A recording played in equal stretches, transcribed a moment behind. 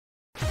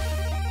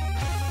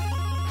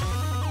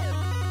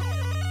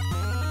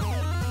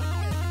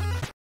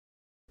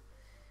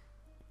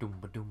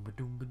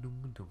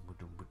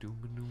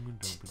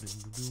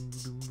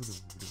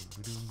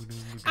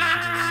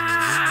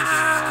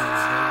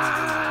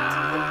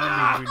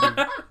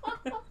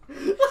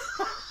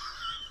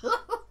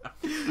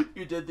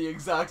You did the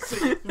exact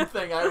same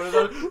thing I would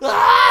have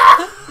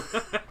done.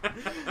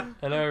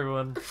 Hello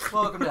everyone.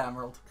 Welcome to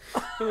Emerald.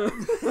 Look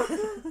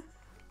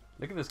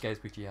at this guy's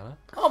Pidgeotto.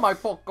 Oh, my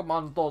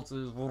Pokemon does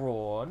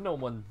roar. No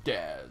one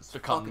dares to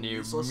come Fucking near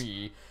useless.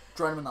 me.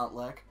 Drown him in that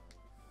leg.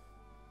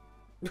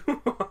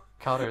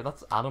 Carter,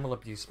 that's animal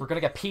abuse. We're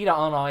gonna get PETA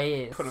on our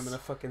ass. Put him in a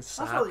fucking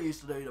sack. That's what they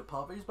used to do to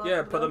puppies back Yeah,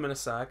 in the put day. them in a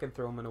sack and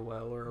throw them in a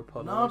well or a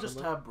puddle. No, or just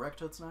something. have brick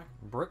to its neck.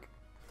 Brick?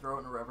 Throw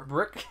it in a river.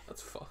 Brick?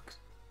 That's fucked.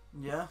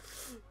 Yeah.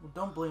 Well,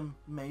 don't blame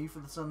me for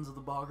the sins of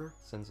the Bogger.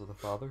 Sins of the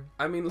father.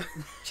 I mean,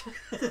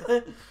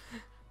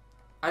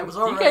 I was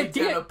Do you already guys-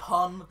 doing a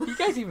pun. Do you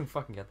guys even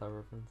fucking get that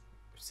reference?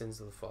 sins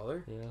of the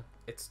father. Yeah.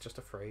 It's just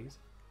a phrase.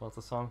 Well, it's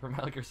a song from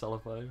Metal Gear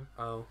Solid 5.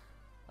 Oh.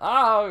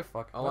 Oh,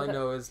 fuck. All I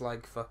know is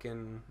like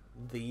fucking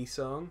the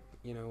song,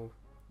 you know,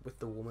 with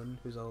the woman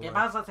who's all like...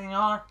 pasa,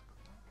 señor?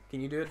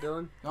 Can you do it,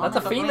 Dylan? That's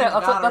a female.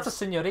 That's a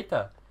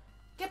señorita.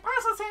 ¿Qué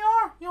pasa,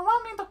 señor? You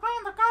want me to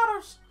clean the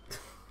gutters?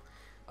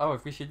 Oh,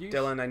 if we should use...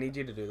 Dylan, I need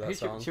you to do that Hey,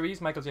 song. should we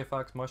use Michael J.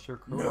 Fox, Moisture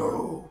Krober?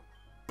 No.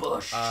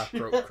 Bush.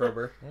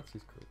 Krober. Let's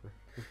use Krober.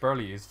 He's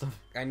barely used them.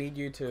 I need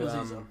you to, Because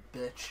he's a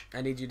bitch.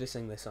 I need you to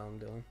sing this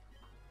song, Dylan.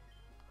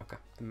 Okay.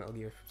 The Metal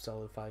Gear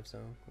Solid 5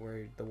 song,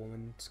 where the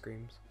woman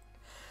screams.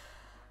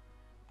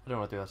 I don't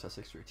want to do that. That's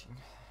 6-13.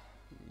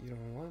 You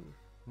don't want?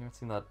 You ever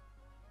seen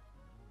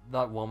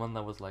that woman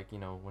that was like, you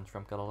know, when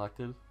Trump got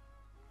elected?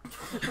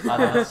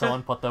 And then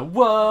someone put the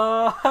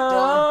whoa.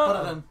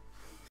 Dylan, put it in.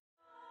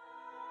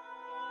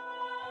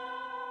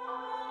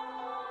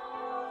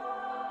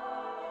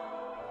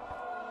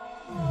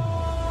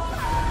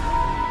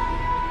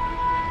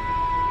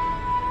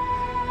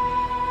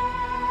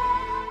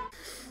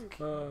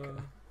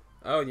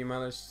 Oh, you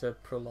managed to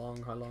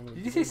prolong how long?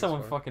 Did you see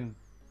someone fucking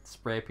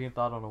spray paint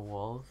that on a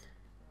wall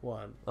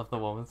What? of the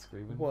woman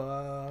screaming?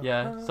 What?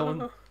 Yeah,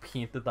 someone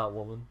painted that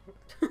woman.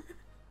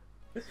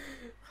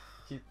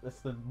 It's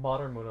the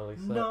modern Mona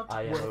Lisa. Not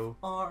with IMO.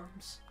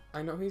 arms.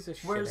 I know he's a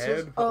Where's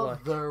his shithead, but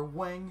like other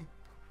wing?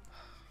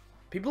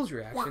 people's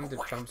reaction to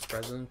Trump's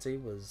presidency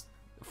was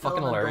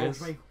Fucking Dylan, hilarious.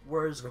 indulge me.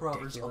 Where's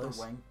Crowder's other Ridiculous.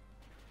 wing?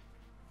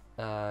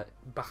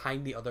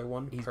 behind the other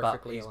one, He's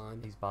perfectly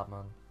aligned. He's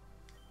Batman.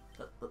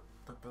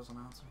 That doesn't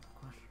answer the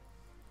question.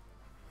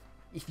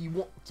 If you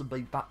want to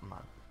be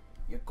Batman,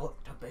 You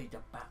got to be the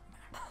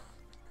Batman.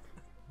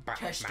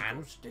 Batman.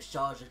 Testicles the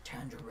size of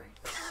tangerines.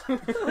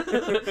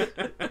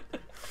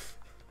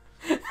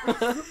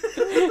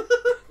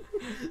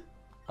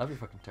 I'd be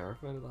fucking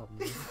terrified of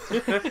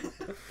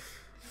that.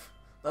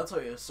 That's how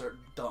you assert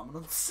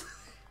dominance.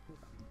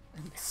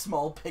 In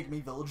small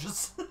pygmy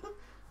villages.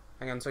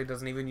 Hang on, so he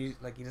doesn't even use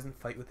he doesn't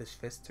fight with his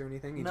fists or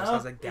anything. He No, just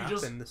has a he gap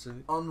just- in the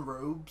suit.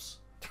 Unrobes.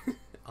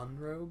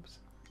 Unrobes?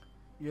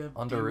 Yeah,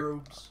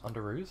 Underoos? derobes.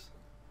 Underoos?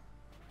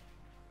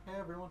 Hey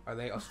everyone. Are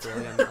they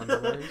Australian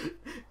underwears?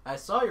 I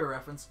saw your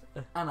reference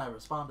and I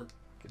responded.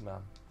 Good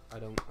man. I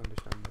don't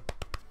understand it.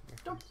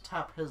 Don't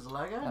tap his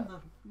leg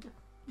out.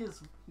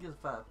 Gives a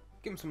five.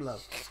 Give him some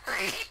love.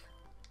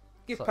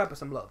 Give So- Pepper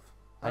some love.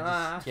 I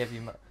just gave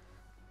you my...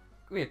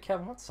 Wait,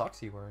 Kevin, what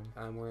socks are you wearing?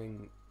 I'm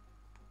wearing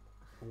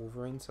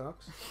Wolverine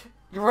socks.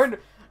 You're wearing... I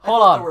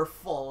Hold thought on. they were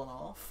falling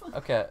off.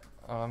 Okay,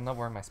 I'm not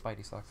wearing my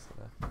Spidey socks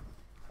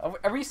today.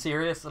 Are we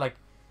serious? Like,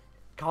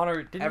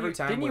 Connor, Every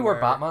time didn't we you wear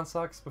wear- Batman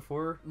socks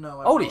before?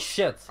 No, I Holy wore,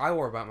 shit! I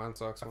wore Batman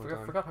socks I one forgot,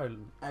 time. forgot how...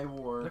 I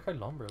wore Look how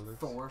lumber looks.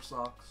 Thor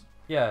socks.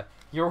 Yeah,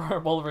 you wear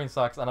Wolverine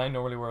socks, and I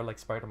normally wear, like,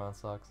 Spider-Man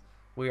socks.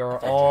 We are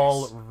Avengers.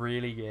 all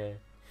really gay.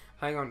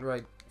 Hang on,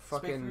 right. Speak for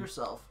Fucking...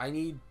 yourself. I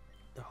need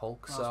the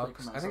Hulk I'll speak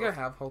socks. for I think I myself.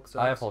 have Hulk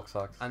socks. I have Hulk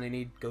socks. And I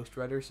need Ghost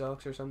Rider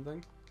socks or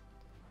something.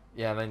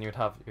 Yeah, and then you'd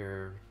have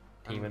your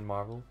team in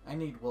Marvel. I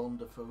need Willem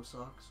Dafoe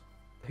socks.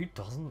 Who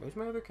doesn't? Who's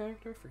my other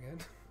character? I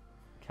forget.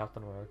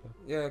 Captain America.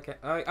 Yeah, okay.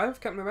 I have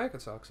Captain America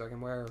socks. So I can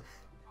wear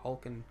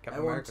Hulk and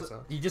Captain I want America to-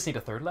 socks. You just need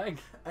a third leg.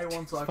 I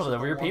want socks Put of it the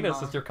over your one penis.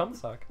 man. It's your cum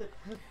sock.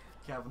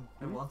 Kevin,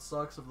 I want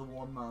socks of the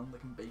one man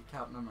that can beat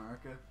Captain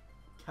America.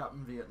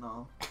 Captain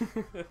Vietnam. I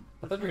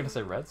thought you were gonna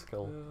say Red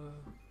Skull.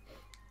 Uh,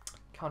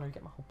 Connor,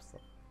 get my hopes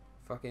up.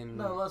 fucking...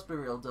 No, let's be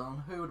real,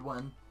 Dylan. Who would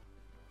win?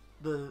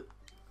 The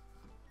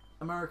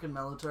American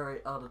military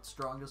at its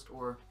strongest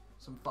or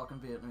some fucking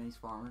Vietnamese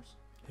farmers?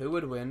 Who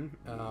would win?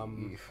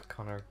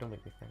 Connor, don't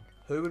make me think.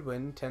 Who would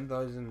win?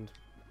 10,000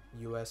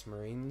 U.S.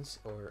 Marines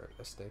or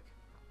a stick?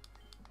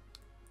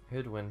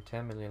 Who'd win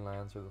 10 million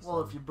lions or the Well,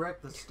 sun? if you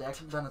break the stick,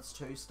 then it's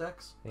two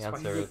sticks. The It's my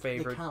answer You, is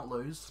favorite. you can't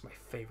lose. It's my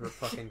favorite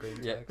fucking green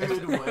Yeah. stick.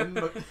 Who would win?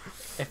 But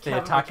if they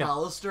Kevin attack it.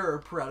 McAllister or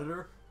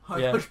Predator? How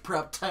Yeah. much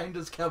prep time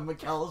does Kevin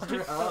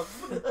McAllister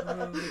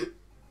have?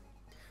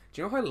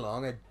 Do you know how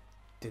long I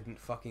didn't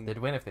fucking... They'd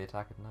win if they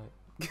attack at night.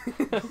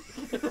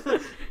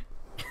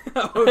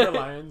 Oh, the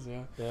lions,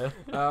 yeah. Yeah.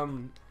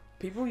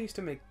 People used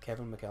to make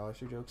Kevin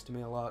McAllister jokes to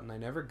me a lot, and I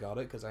never got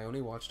it because I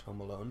only watched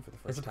Home Alone for the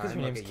Is first it because time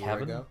your like name's a year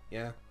Kevin? ago.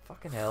 Yeah.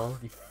 Fucking hell,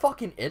 you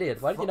fucking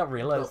idiot! Why did you not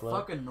realize the that?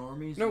 fucking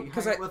normies. No, you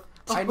 'cause hang with.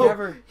 I Oh,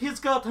 never-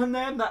 He's got a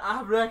name that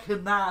I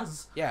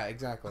recognize. Yeah,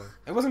 exactly.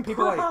 It wasn't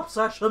people like. Perhaps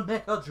I should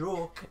make a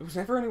joke. It was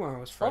never anyone I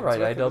was friends Alright,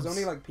 with. It was iDubbbz.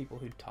 only like people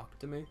who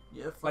talked to me.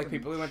 Yeah, Like fucking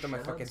people who went to my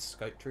fucking shitheads.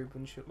 scout troop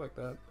and shit like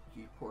that.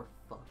 You poor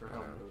fucker, I how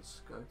know.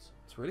 those scouts.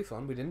 It's really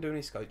fun. We didn't do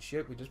any scout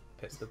shit. We just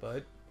pissed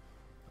about.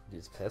 You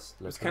just pissed.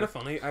 It was kind of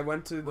funny. I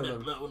went to With a the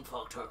blowing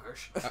fuck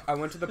tuckers. I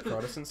went to the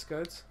Protestant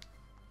Scouts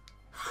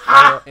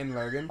in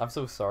Lurgan I'm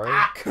so sorry.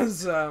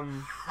 because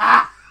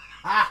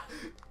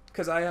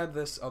I had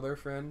this other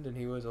friend and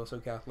he was also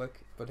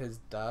Catholic, but his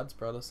dad's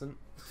Protestant,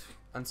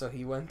 and so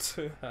he went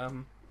to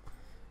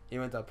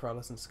a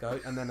Protestant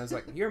Scout, and then I was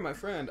like, "You're my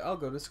friend. I'll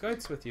go to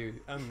Scouts with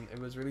you," and it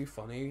was really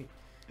funny.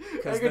 I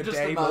Because could the just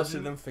day most of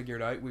imagine- them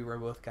figured out we were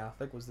both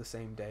Catholic was the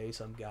same day.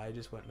 Some guy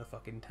just went on a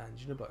fucking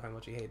tangent about how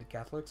much he hated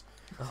Catholics.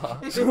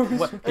 What, I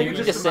were could you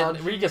just just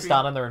imagine were you just being-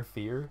 standing there in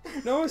fear?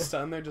 No, I was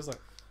standing there just like,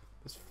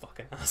 this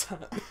fucking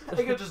asshat.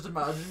 I could just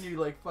imagine you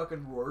like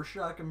fucking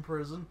Rorschach in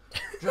prison.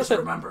 Just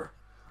remember,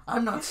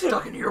 I'm not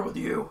stuck in here with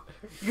you.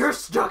 You're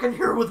stuck in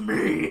here with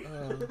me.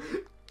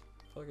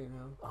 Fucking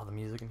hell. Oh, the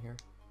music in here.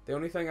 The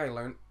only thing I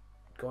learned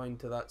going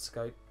to that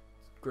Scout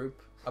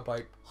group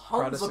about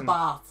Tons of Protestant-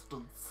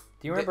 bastards.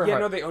 Do you remember? yeah, how...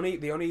 no, the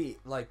only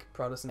like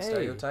Protestant Hey.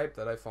 stereotype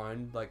that I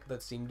found like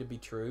that seemed to be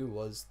true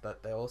was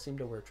that they all seem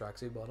to wear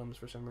tracksuit bottoms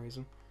for some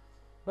reason.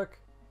 Look,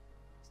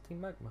 it's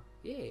Team Magma.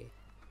 Yeah.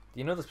 Do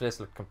you know this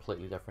place looked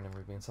completely different in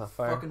Ruby and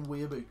Sapphire? Fucking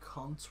way about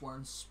cunts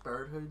wearing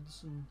spirit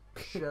hoods and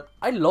shit.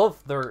 I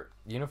love their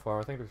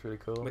uniform. I think it looks really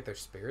cool. With their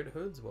spirit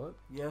hoods, what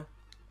Yeah.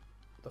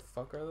 the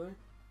fuck are they?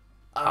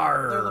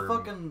 They're the Arrgh.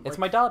 fucking It's like,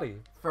 my daddy.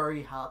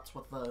 furry hats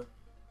with the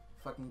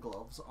fucking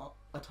gloves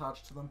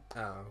attached to them.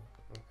 Oh,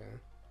 okay.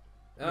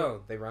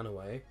 Oh, they ran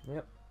away.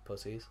 Yep.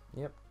 Pussies.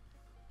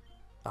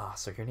 Ah,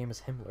 so your name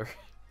is Himmler.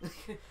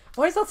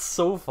 Why is that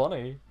so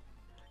funny?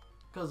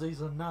 Because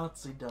he's a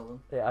Nazi, Dylan.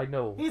 Yeah, I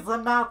know. He's a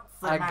Nazi,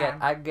 man.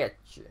 I get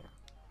you.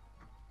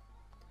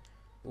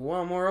 We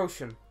want more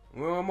ocean.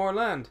 We want more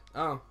land.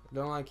 Oh, I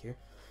don't like you.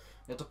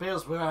 It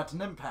appears we're at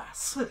an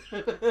impasse.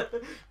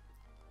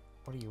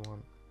 What do you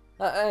want?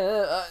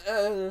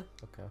 Okay.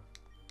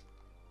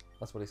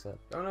 That's what he said.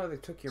 Oh no, they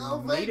took your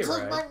Oh, they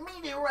meteorite. took my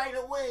meteorite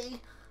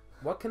away.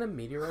 What can a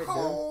meteorite do?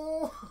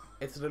 Oh,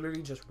 It's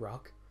literally just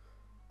rock.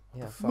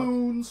 Yeah. The fuck?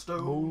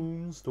 Moonstone.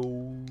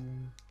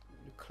 Moonstone.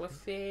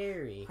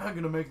 Clefairy. I'm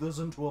gonna make this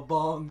into a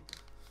bong.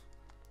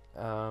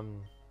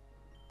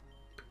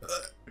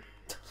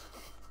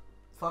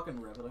 Fucking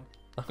riveting.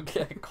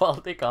 Okay,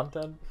 quality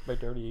content by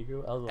Dirty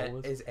Ego, as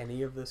always. Is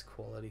any of this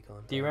quality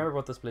content? Do you remember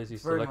what this place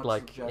used to Very look much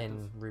like subjective.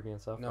 in Ruby and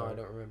Sapphire? No, I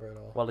don't remember at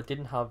all. Well, it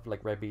didn't have,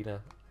 like, Ribena,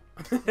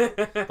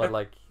 but,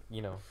 like,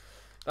 you know.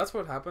 That's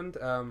what happened.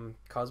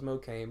 Cosmo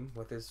came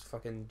with his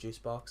fucking juice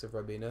box of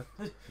Ribena.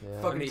 Yeah.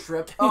 Fucking And he-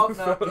 tripped. Oh no,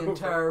 fell the over.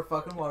 entire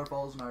fucking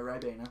waterfall is now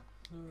Ribena.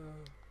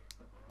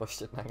 Bush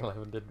did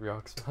 9/11 did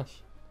Rock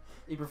Smash.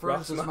 He Rock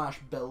prefers to sma- smash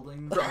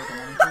buildings more than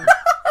anything.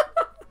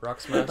 Rock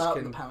Put Smash that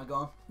in can the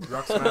Pentagon.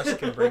 Rock Smash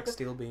can break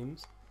steel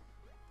beams.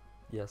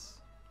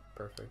 Yes.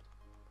 Perfect.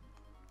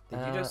 Did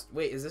you just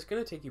wait? Is this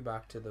gonna take you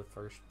back to the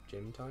first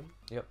gym time?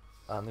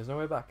 And there's no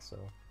way back, so.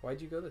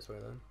 Why'd you go this way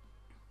then?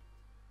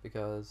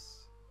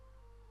 Because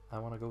I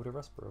want to go to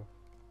Rustboro.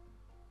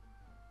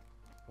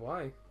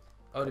 Why?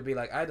 Oh, to be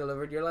like, I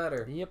delivered your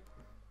letter. Yep.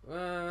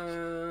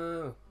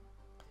 Wow.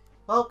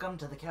 Welcome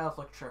to the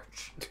Catholic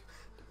Church.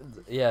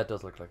 Yeah, it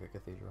does look like a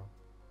cathedral.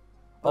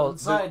 But Oh,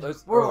 inside,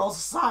 there's- we're oh, all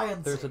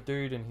science. There's a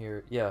dude in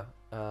here. Yeah.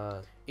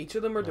 Each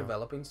of them are No.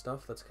 developing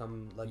stuff that's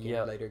come like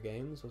Yeah. in later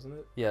games, wasn't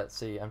it? Yeah.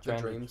 See, I'm The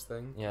trying to. dreams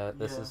thing. Yeah,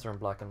 this Yeah. is from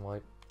Black and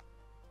White.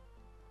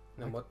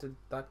 And what did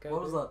that guy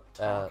What was do? that?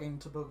 Talking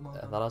to Pokemon?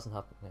 thing? That hasn't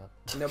happened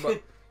yet. No,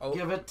 but oh,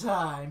 Give it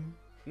time.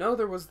 no,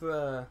 there was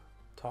the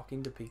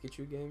talking to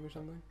Pikachu game or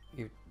something.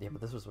 Yeah, but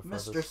this was before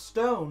Mr. this.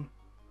 Stone.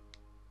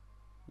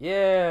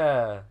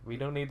 Yeah, we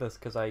don't need this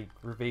because I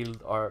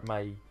revealed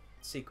my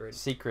Secret.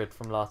 secret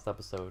from last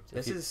episode. If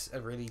This you- is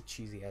a really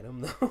cheesy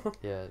item though.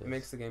 Yeah, It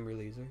makes the game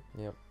really easy.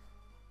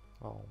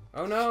 Oh.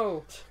 Oh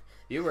no!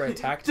 You were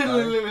attacked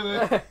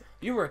by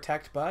you were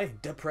attacked by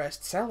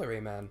depressed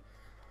salaryman.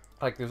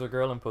 Like, there's a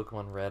girl in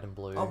Pokemon Red and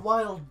Blue. A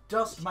wild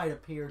dust might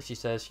appear. She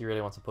says she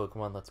really wants a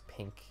Pokemon that's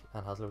pink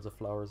and has loads of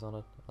flowers on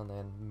it, and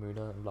then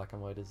Muna in Black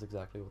and White is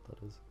exactly what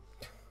that is.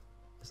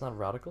 Isn't that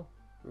radical?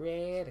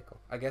 Radical.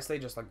 I guess they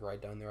just like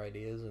write down their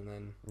ideas and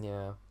then.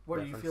 Yeah. What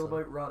do you reference feel them.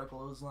 about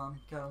radical Islam,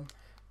 Kevin?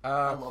 I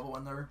Uh, love it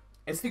when they're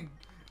it's.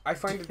 I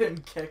find it. doing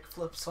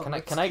kickflips on Can I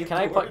like can I can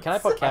I put can I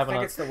put I Kevin think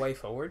on it's the way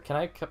forward. can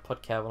I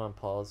put Kevin on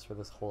pause for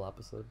this whole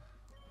episode?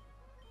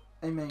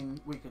 I mean,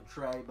 we could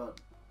try, but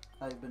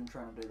I've been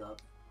trying to do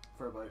that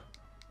for about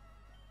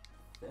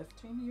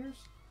 15 years.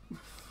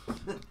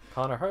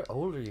 Connor, how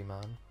old are you,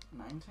 man?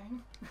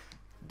 19?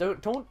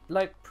 Don't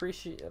like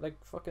appreciate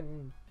like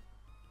fucking,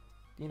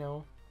 you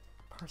know,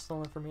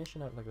 personal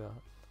information out like that.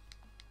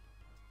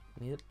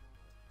 Mate.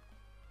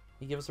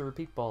 You give us a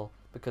repeat ball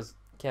because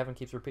Kevin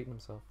keeps repeating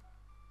himself.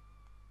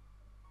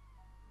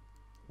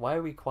 Why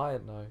are we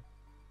quiet now?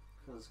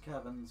 Because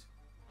Kevin's...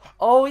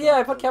 Oh yeah,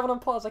 I put Kevin on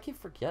pause. I keep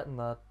forgetting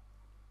that.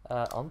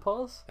 On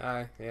pause?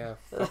 Yeah,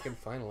 fucking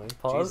finally.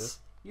 Pause. Jesus.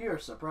 You're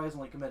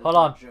surprisingly committed Hold to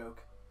on. a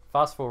joke.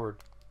 Fast forward.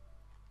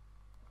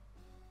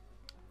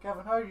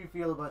 Kevin, how do you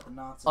feel about the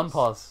Nazis?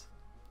 Unpause.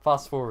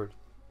 Fast forward.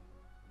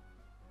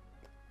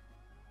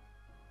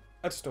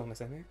 I just don't want to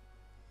say anything.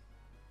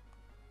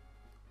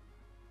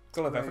 It's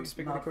a lot of effort to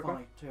speak really Not quickly.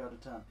 funny. 2 out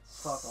of 10.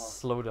 Fuck off.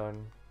 Slow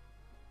down.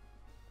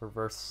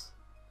 Reverse.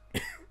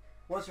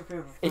 What's your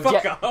favorite food?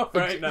 Eject- Fuck off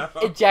right now.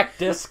 Eject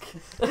disc.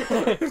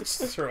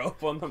 Just throw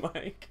up on the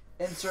mic.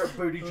 Insert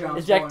booty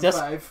jumps. Eject disc.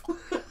 5.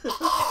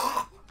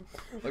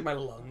 Like my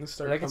lungs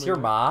start Like it's coming your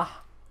out.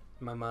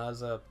 ma. My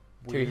ma's a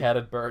weird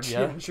Two-headed bird,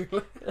 yeah.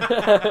 ginger.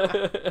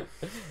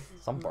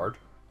 Some bird.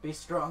 Be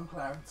strong,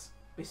 Clarence.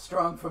 Be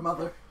strong for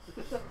mother.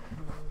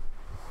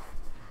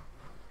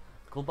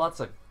 Goldbot's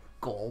a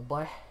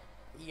Galway.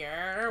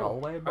 Yeah.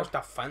 Galway bird. How's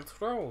the fence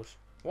throws?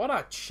 What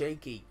a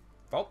cheeky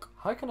fuck.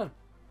 How can a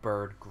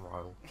bird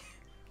growl?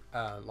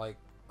 Like,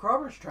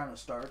 Crowber's trying to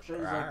start shit.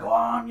 He's like, Rawr. go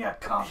on, you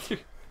cunt.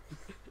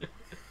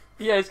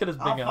 Yeah, he's got his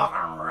big I'll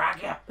arm. fucking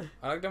rack you.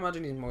 I like to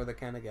imagine he's more the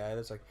kind of guy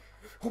that's like,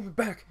 hold me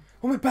back,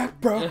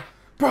 bro,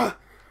 bruh.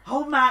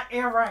 Hold my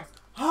earrings.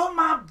 Hold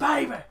my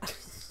baby.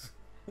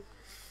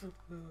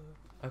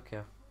 Okay.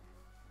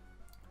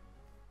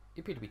 You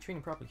appear to be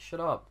treating properly. Shut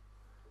up.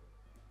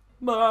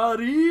 Maria.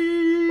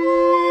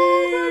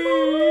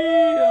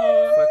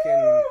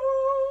 Fucking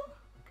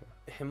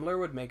Himmler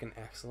would make an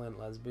excellent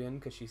lesbian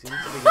because she seems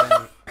to be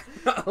getting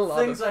a lot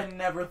Things of... I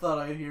never thought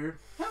I'd hear.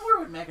 Hitler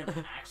would make an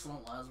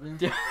excellent lesbian.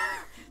 Do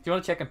you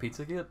want to check on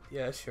Pizzagate?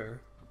 Yeah,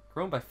 sure.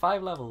 Grown by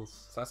 5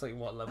 levels. So that's like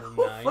what, level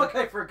Oh, 9? fuck,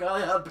 I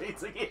forgot I had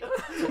pizza again.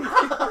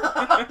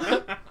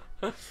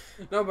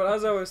 No, but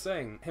as I was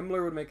saying,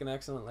 Himmler would make an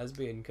excellent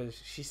lesbian because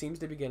she seems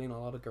to be getting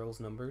a lot of girls'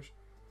 numbers.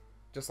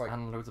 Just like,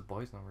 And loads of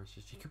boys' numbers.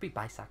 She could be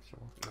bisexual.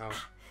 no.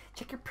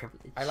 Check your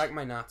privilege. I like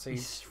my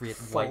Nazis. Straight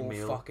full white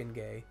male. fucking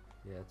gay.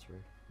 Yeah, true.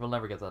 We'll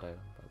never get that out,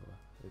 by the way.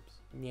 Oops.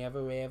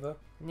 Never ever.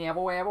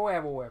 Never, ever,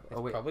 ever, ever. It's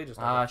Oh, wait. probably just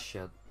Ah, like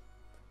shit.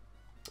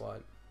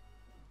 what?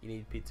 You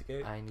need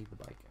Pizzagate? I need the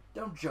bike.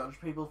 Don't judge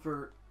people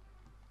for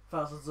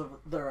facets of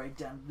their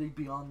identity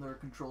beyond their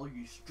control,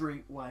 you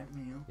straight white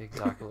male.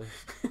 Exactly.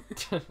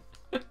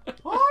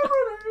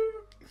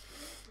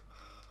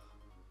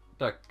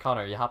 Look,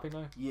 Connor, are you happy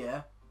now?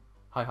 Yeah,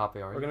 How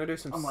happy are We're you? gonna do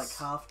some... I'm like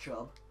half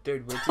chub.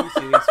 Dude, wait till you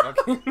see these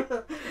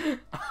fucking...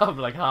 I'm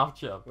like half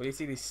chub. Wait till you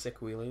see these sick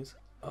wheelies.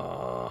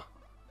 Oh.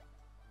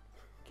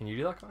 Can you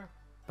do that, Connor?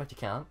 Bet you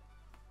can't.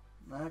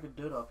 I could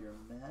do it off your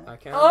neck. I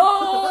can't.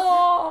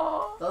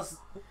 Oh!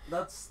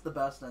 That's the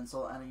best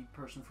insult any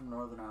person from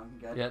Northern Ireland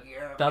can get.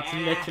 Yeah, that's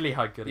literally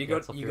how good it You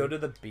gets go, up you here. go to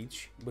the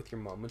beach with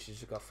your mum and she's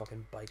just got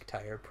fucking bike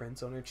tire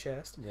prints on her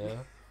chest. Yeah.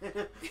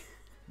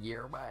 Yeah.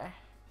 Bye.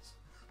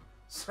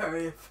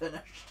 Sorry, I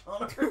finished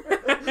on her.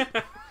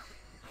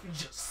 You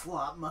just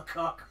slap my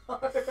cock on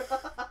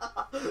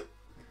her.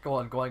 Go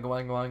on.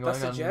 That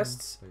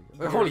suggests... There you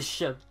go. Holy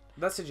shit.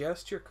 That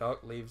suggests your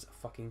cock leaves a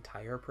fucking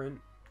tire print.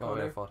 Oh, on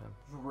yeah, I her. fought him.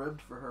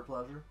 Ribbed for her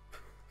pleasure.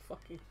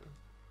 Fucking...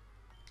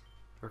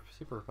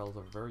 Super repels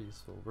are very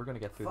useful. We're gonna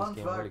get through Fun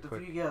this game really fact,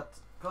 quick. if you get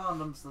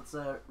condoms that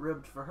say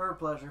ribbed for her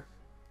pleasure,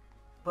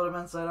 put them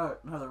inside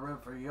out. Now they're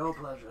ribbed for your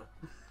pleasure.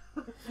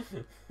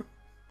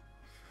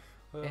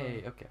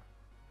 Hey, okay.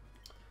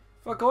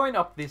 We're going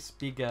up this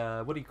big,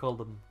 what do you call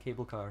them?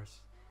 Cable cars.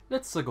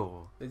 Let's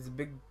go. It's a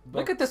big...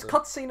 Look at this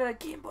box cutscene in a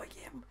Game Boy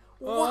game.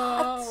 of- What?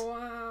 Oh,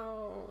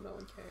 wow. No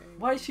one cares.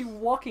 Why is she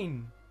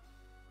walking?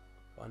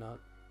 Why not?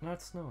 No,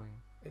 it's snowing.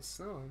 It's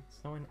snowing.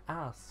 Snowing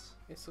ass.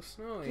 It's so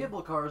snowy.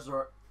 Cable cars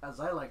are, as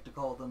I like to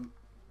call them,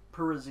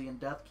 Parisian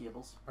death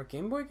cables. Are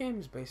Game Boy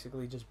games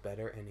basically just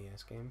better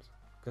NES games?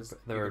 Because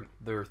They're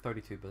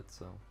 32 bits,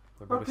 so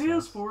they're Are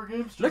better sound. PS4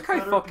 games just Look how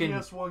better fucking-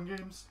 PS1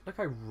 games? Look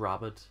how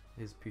rabid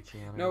his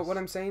Pucciano No, is. what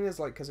I'm saying is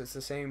like because it's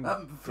the same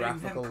I've been feeding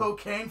graphical. him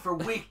cocaine for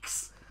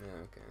weeks. Yeah,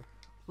 okay.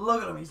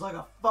 Look at him, he's like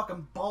a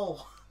fucking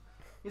bull.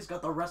 He's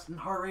got the resting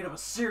heart rate of a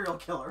serial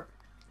killer.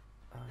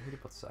 Who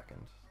put second?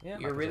 Yeah, You're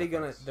Michael really J.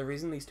 gonna. Fox. The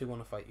reason these two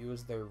want to fight you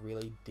is they're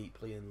really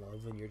deeply in love,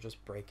 and you're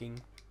just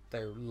breaking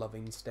their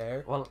loving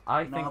stare. Well,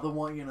 I Nah, think they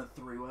want you in a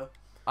three-way.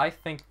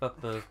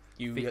 that the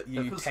You Fe-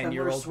 you Because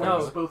 10-year-old. Hitler No,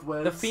 swings both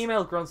ways. the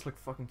female grunts look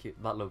fucking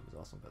cute. That logo is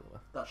awesome, by the way.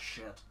 That's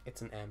shit.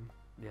 It's an M.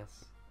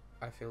 Yes.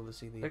 I feel to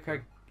see the. Look how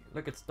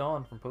look, it's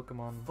Dawn from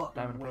Pokemon Fucking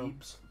Diamond and Pearl.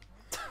 weebs.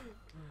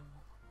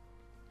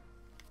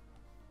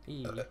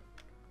 E.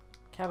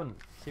 Kevin,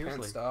 Can't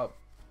seriously. stop.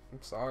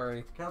 I'm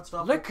sorry. Can't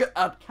stop. Look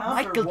at Counter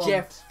Michael one.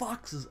 J.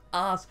 Fox's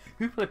ass.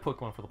 Who played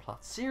Pokemon for the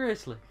plot?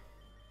 Seriously.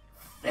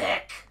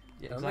 Thick.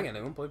 Yeah, I don't exactly. think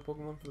anyone played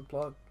Pokemon for the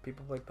plot.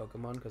 People played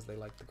Pokemon because they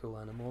liked the cool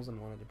animals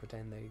and wanted to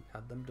pretend they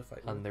had them to fight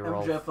And with. they were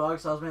all. MJ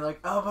Fox tells me like,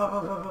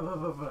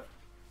 oh,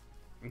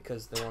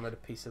 Because they wanted a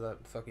piece of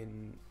that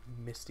fucking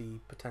Misty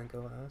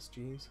Patanko ass.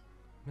 Jeez.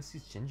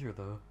 Missy's ginger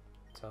though.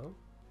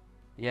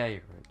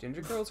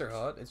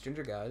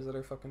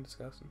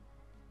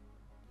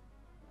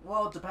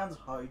 Well, it depends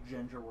how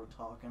ginger we're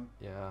talking.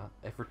 Yeah,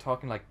 if we're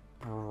talking like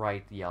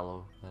bright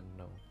yellow, then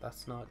no.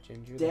 That's not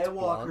ginger. That's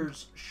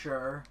Daywalkers,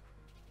 sure.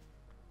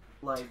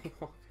 Like,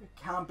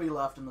 can't be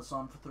left in the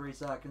sun for 3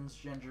 seconds.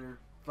 Ginger.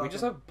 We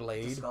just have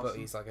Blade, disgusting. but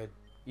he's like a.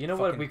 You know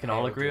what fucking we can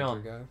all pale agree ginger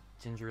on? Guy.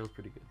 Ginger ale's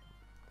pretty good.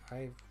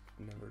 I've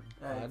never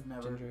I've had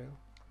never- ginger ale.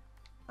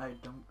 I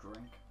don't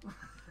drink.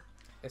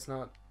 It's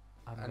not.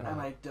 I'm I gonna- know.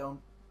 And I don't.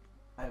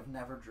 I've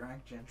never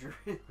drank ginger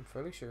ale. I'm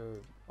fairly sure.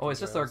 Oh, it's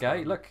just ginger our ale's guy.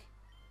 not- Look.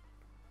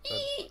 but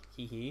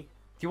Hee hee.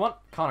 Do you want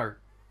Connor?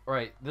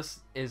 Alright, this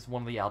is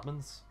one of the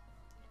admins.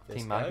 This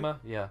Team guy? Magma?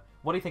 Yeah.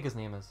 What do you think his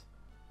name is?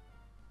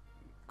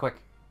 Quick.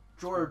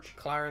 George.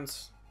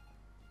 Clarence.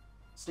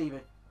 Stevie.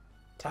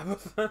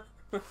 Tabitha.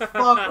 Fuck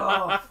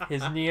off.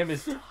 His name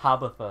is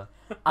Tabitha.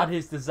 And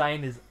his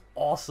design is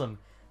awesome.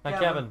 Now,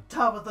 Kevin,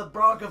 Tabitha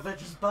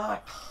Bronkovich is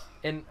back.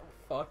 in,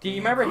 Fuck do you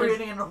you. remember his...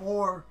 Ukrainian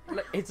whore.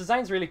 His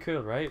design's really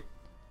cool, right?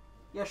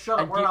 Yeah, shut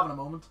up. And We're do- having a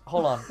moment.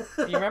 Hold on.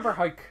 Do you remember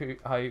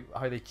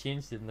how they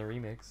changed it in the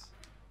remix?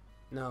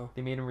 No.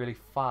 They made him really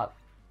fat.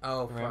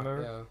 Oh,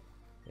 Remember? fuck,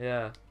 yeah.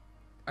 Yeah.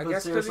 I But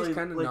guess because seriously, he's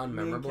kind of like, me and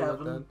non-memorable like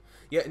Kevin- that.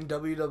 Yeah, in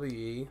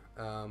WWE,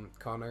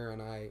 Connor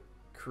and I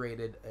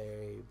created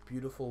a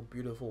beautiful,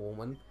 beautiful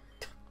woman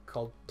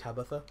called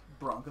Tabitha,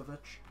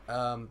 Bronkovich.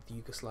 the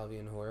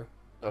Yugoslavian whore.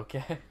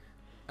 Okay.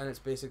 And it's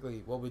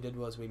basically, what we did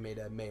was we made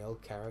a male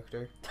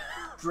character.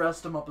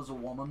 Dressed him up as a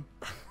woman.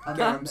 And Gave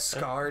then him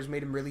scars,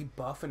 made him really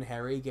buff and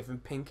hairy, give him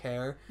pink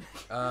hair.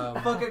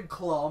 fucking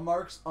claw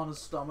marks on his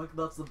stomach.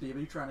 That's the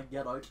baby trying to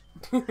get out.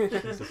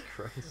 Jesus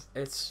Christ.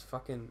 It's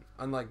fucking,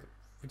 unlike,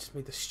 we just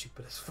made the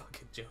stupidest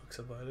fucking jokes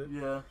about it.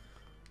 Yeah.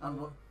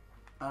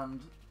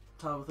 And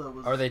Tabitha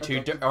was. Are they too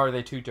addicted- are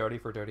they too dirty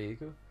for Dirty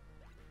Ego?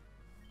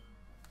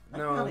 I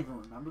No. can't even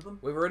remember them.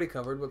 We've already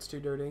covered what's too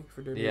dirty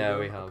for dirty. Yeah, Ego,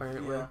 we have.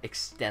 Apparently. Yeah.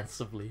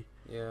 Extensively.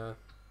 Yeah.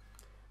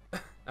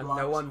 And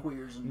Blacks, no one,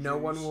 queers, and no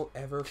Jews. one will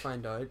ever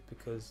find out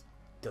because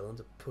Dylan's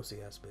a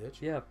pussy ass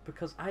bitch. Yeah,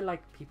 because I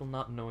like people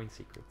not knowing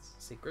secrets.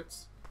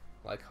 Secrets,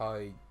 like how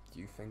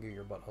you finger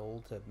your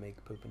butthole to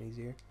make pooping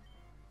easier.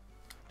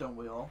 Don't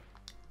we all?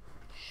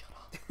 Shut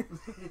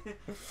up.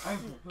 I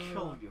will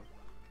kill you.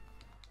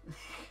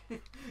 You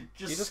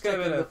just just stick gave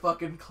in it the a-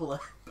 fucking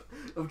clip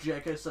of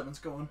J.K. Simmons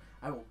going,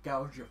 I will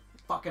gouge your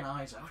fucking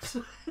eyes out.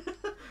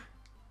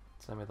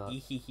 Send me that.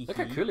 Ehehehe. Look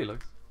how cool he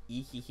looks.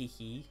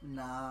 Ehehehe.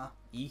 Nah.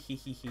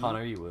 Ehehehe.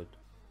 Connor, you would.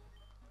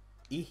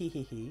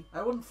 Ehehehe.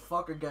 I wouldn't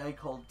fuck a guy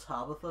called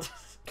Tabitha.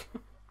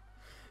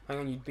 Hang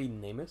on, you'd be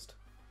namest?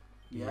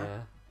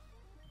 Yeah.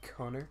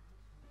 Connor?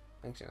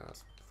 Actually, no,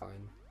 that's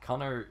fine.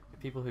 Connor,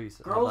 people who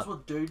have Girls that-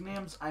 with dude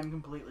names, I'm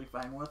completely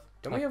fine with.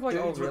 Don't we have like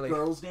all Dudes really... with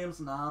girls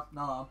names, nah.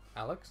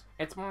 Alex?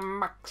 It's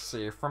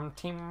Maxie from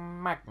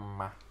Team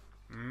Magma.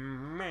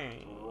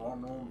 Man.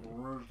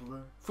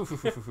 Foo, foo,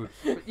 foo, foo, foo.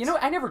 But you know,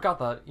 I never got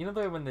that. You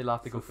know, when they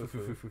laugh, they go Foo, foo,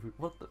 foo, foo, foo, foo, foo.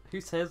 What? Who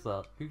says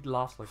that? Who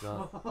laughs like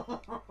that?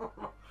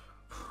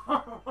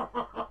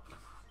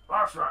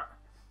 That's right.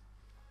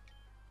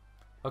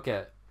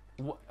 Okay,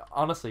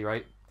 honestly,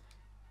 right?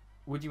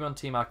 Would you want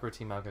Team Aqua or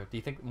Team Magma? Do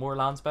you think more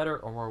land's better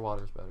or more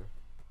water's better?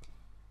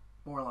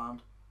 More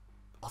land.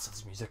 Also,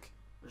 this music.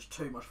 There's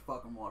too much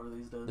fucking water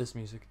these days. This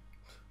music.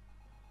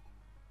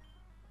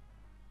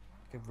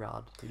 Good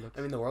rod. He looks.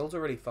 I mean, the world's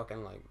already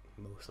fucking, like,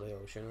 mostly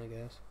ocean, I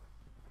guess.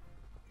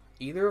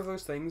 Either of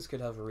those things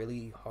could have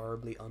really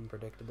horribly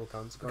unpredictable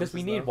consequences. because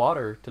we need though.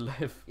 water to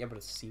live. Yeah, but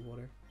it's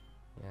seawater.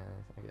 Yeah,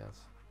 I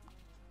guess.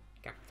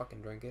 Can't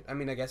fucking drink it. I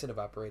mean, I guess it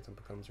evaporates and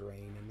becomes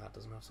rain, and that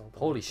doesn't have salt. in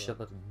Holy it, so- shit,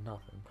 that's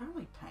nothing.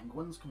 Apparently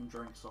penguins can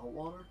drink salt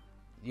water.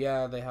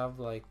 Yeah, they have,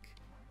 like,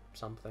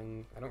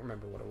 something. I don't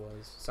remember what it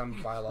was. Some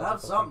Have biological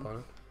some.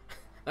 component.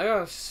 I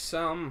got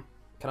some.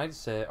 Can I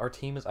just say, our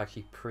team is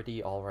actually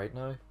pretty alright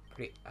now.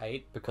 Pretty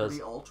aight. Because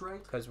Pretty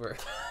alt-right. Because we're.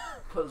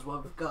 Because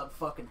we've got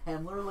fucking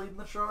Himmler leading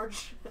the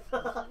charge.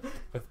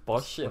 with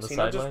Bush in the Was he,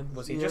 not just, sidelines.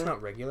 was he just Yeah.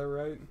 not regular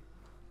right?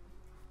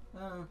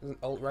 Isn't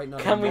alt right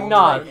not Can we a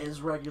not? Alt-right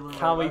is regular.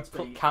 Can we let's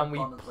be can we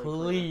abundantly clear.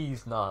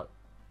 please not?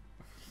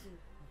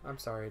 I'm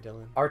sorry,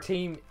 Dylan. Our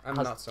team I'm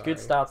has not good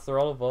sorry. stats. They're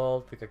all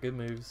evolved. We got good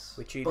moves.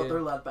 We But cheated.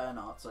 they're led by a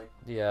Nazi.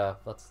 Yeah,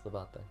 that's the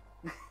bad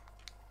thing.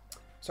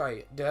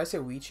 Sorry, did I say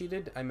we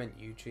cheated? I meant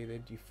you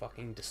cheated. You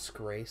fucking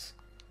disgrace.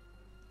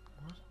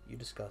 What? You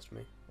disgust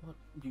me.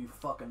 You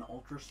fucking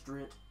ultra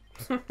straight.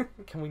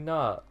 Can we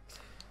not?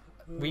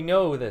 We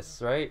know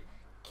this, right?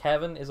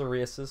 Kevin is a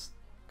racist.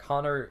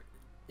 Connor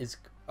is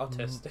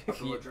Autistic.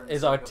 Belligerent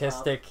is psychopath.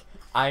 autistic.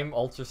 I'm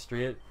ultra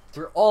straight.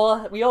 We all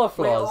have We all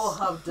flaws.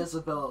 have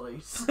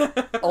disabilities.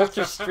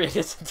 Ultra straight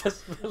is a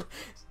disability.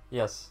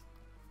 Yes.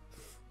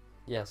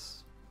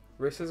 Yes.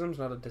 Racism's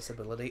not a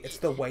disability. It's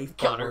the way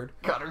Connor. forward.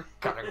 Connor.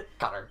 Connor.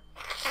 Connor.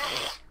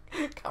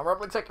 Come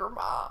up and take your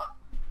mom.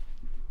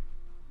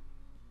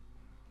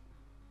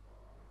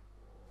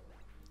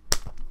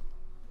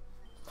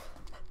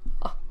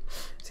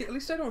 See, at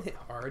least I don't hit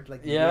hard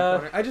like you Yeah. do,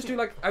 Connor. I just do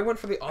like I went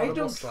for the I audible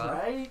don't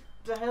slap. try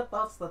to hit,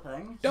 that's the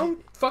thing.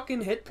 Don't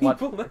fucking hit What?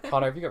 people.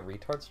 Connor, have you got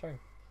retard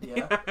strength?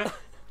 Yeah.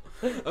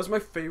 That was my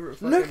favorite.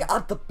 Fucking... Look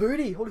at the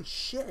booty. Holy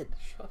shit.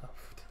 Shut up.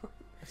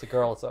 It's a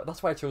girl. So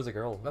that's why I chose a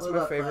girl. That's Well, my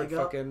that favorite mega-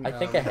 fucking. I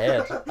think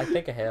ahead. I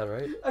think ahead,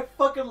 right? I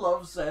fucking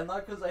love saying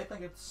that because I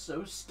think it's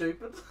so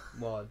stupid.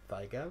 What,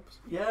 thigh gaps?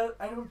 Yeah,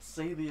 I don't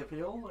see the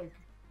appeal. Like,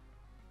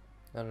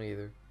 I don't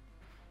either.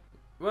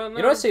 Well, no.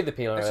 You know, I see the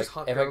appeal. it's Right? just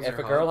hot If girls if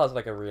are a girl hot. has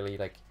like a really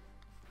like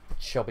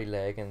chubby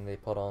leg and they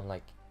put on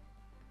like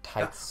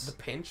tights, The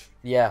pinch.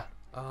 yeah.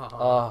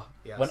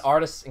 Yes. When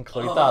artists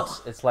include Ugh.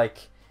 that, it's like,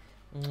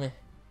 meh.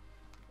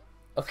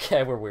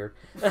 Okay, we're weird.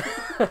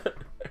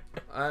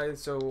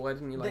 So why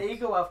didn't you like? the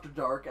Ego After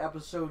Dark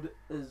episode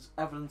is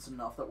evidence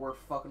enough that we're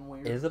fucking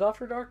weird. Is it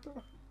After Dark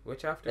though?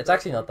 Which after? It's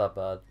actually not that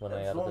bad when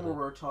I It's the one edited where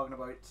it. we're talking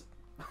about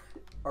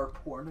our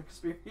porn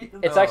experience.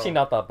 It's Oh. actually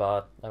not that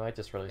bad. I might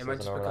just release It it might as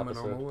a just normal become a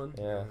episode. normal one.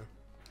 Yeah.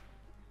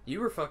 You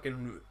were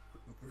fucking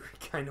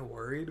kind of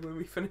worried when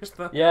we finished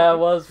that. Yeah, it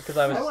was because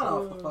I was. I went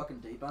off the fucking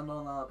deep end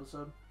on that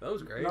episode. That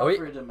was great. Not Are we,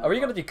 for it to are we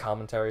admit gonna do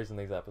commentaries in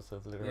these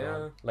episodes later Yeah.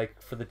 on?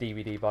 Like for the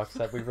DVD box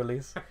set we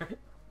release? that.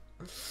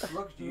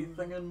 Look, do you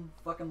thinking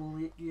fucking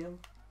late game?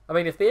 I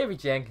mean, if the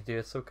AVGN can do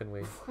it, so can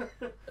we.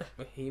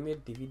 But he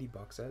made DVD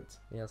box sets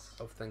Yes.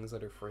 of things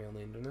that are free on the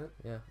internet.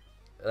 Yeah.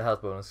 It has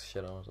bonus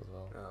shit on it as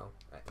well.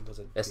 Oh, was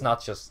it? It's good?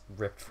 not just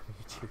ripped from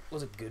YouTube.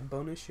 Was it good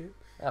bonus shit?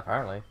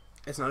 Apparently.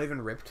 It's not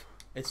even ripped.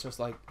 It's just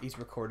like he's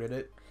recorded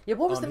it Yeah,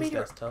 what was on the his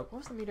meteorite? desktop. What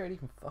was the meteorite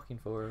even fucking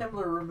for?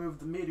 Himmler removed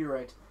the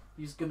meteorite.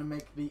 He's gonna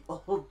make the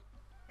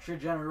ultra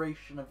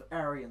generation of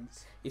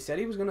Aryans. He said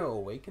he was gonna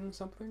awaken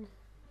something.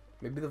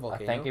 Maybe the I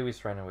volcano. think he was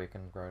trying to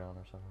awaken Groudon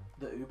or something.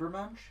 The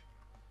Ubermensch?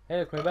 Hey,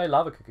 look, we buy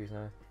lava cookies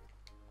now.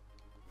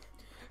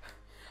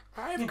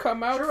 I've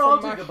come out Sure, I'll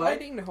from my take a bite.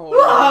 hiding hole.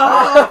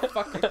 Ah!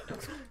 Fucking.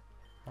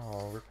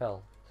 Oh,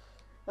 repel.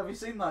 Have you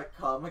seen that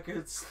comic?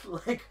 It's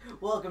like,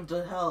 welcome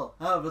to hell,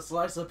 have a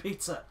slice of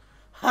pizza.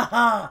 Ha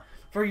ha!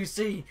 For you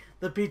see,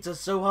 the pizza's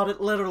so hot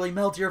it literally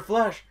melts your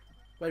flesh.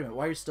 Wait a minute,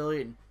 why are you still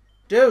eating?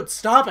 Dude,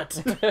 stop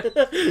it!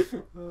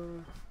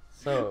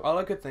 So, All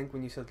I could think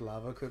when you said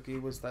lava cookie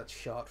was that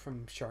shot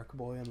from Shark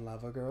Boy and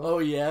Lava Girl. Oh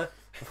yeah.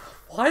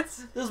 what?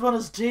 This one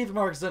has teeth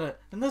marks in it,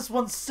 and this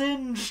one's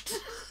singed.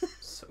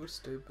 So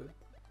stupid.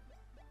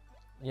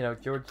 You know,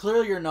 George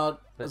Clearly you're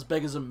not as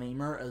big as a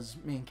memer as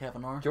me and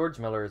Kevin are. George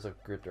Miller is a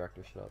good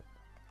director. Shut up.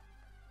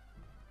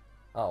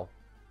 Oh,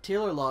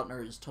 Taylor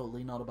Lautner is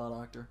totally not a bad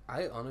actor.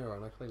 I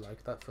unironically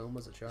liked that film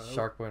as a child.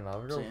 Shark Boy and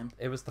Lava Girl. Same.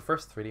 It was the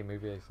first 3D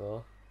movie I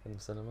saw in the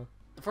cinema.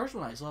 The first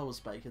one I saw was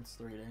Spy Kids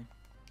 3D.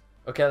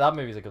 Okay, that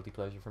movie's a guilty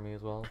pleasure for me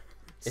as well.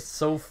 It's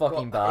so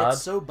fucking Well, bad.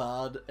 It's so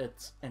bad,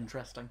 it's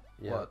interesting.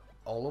 Yeah. What?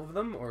 All of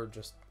them or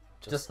just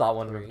Just that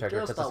one in three?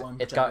 particular, Just 'cause that one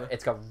in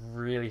it's got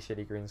really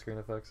shitty green screen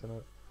effects in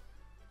it.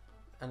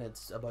 And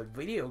it's about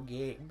video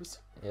games.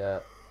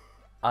 Yeah,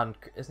 and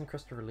isn't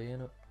Christopher Lee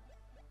in it?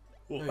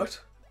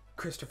 What?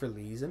 Christopher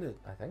Lee's in it.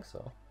 I think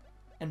so.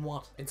 And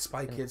what? In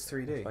Spy In- Kids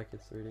 3D. Spy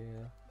Kids 3D.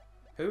 Yeah.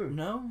 Who?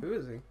 No, Who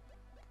is he?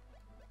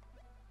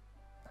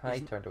 Hi,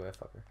 He's- turned away,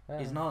 fucker.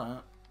 he's not in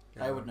it.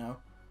 I would know.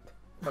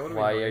 That would've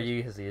Why been are right.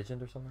 you his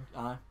agent or something?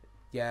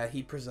 Yeah,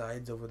 he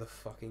presides over the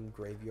fucking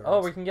graveyard.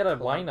 Oh, we can get a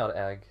Cool. why not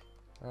egg.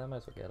 I might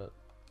as well get it.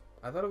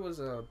 I thought it was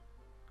a.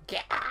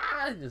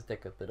 Yeah, just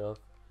dick a bit off.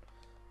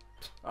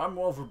 I'm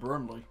Walter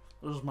Burnley.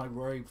 This is my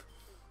grave.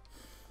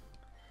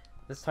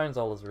 This town's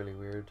all is really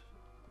weird.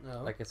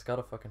 No. Like it's got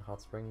a fucking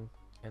hot spring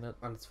in it.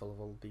 and it's full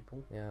of old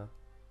people. Yeah.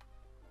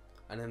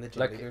 And then the gym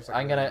Like, leader's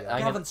I'm gonna- really young.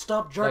 I'm Kevin,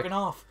 stop jerking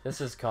off. This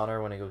is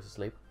Connor when he goes to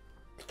sleep.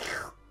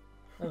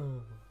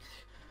 Oh.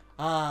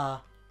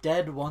 Ah,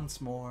 dead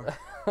once more.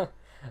 I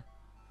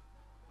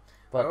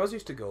But always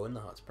used to go in the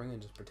hot spring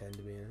and just pretend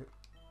to be in it.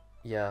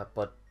 yeah,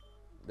 but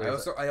I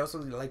also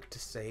like to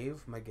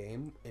save my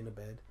game in a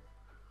bed.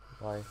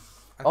 why?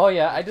 Oh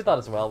yeah, I did that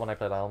as well when I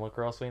played Animal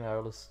Crossing. I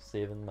was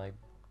saving my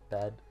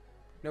bed.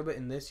 No, but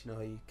in this, you know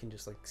how you can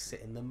just like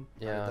sit in them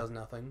and Yeah. it does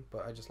nothing.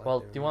 But I just like. Well,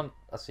 doing do you it. want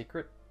a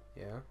secret?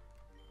 Yeah.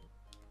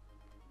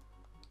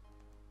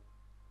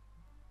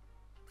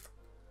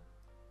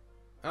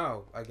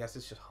 Oh, I guess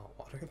it's just hot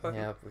water. Then.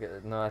 Yeah.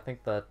 No, I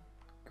think that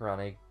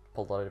Granny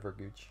pulled that out of her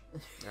gooch.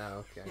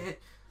 Oh, okay.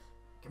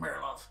 Come here,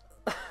 love.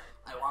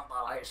 I want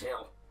that ice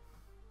hill.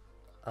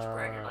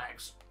 Spread your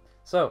legs.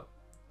 So,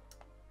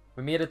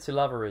 we made it to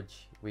Lava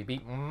Ridge. We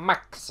beat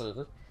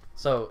Maxel.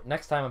 So,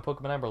 next time on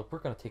Pokemon Emerald, we're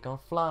going to take on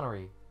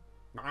Flannery.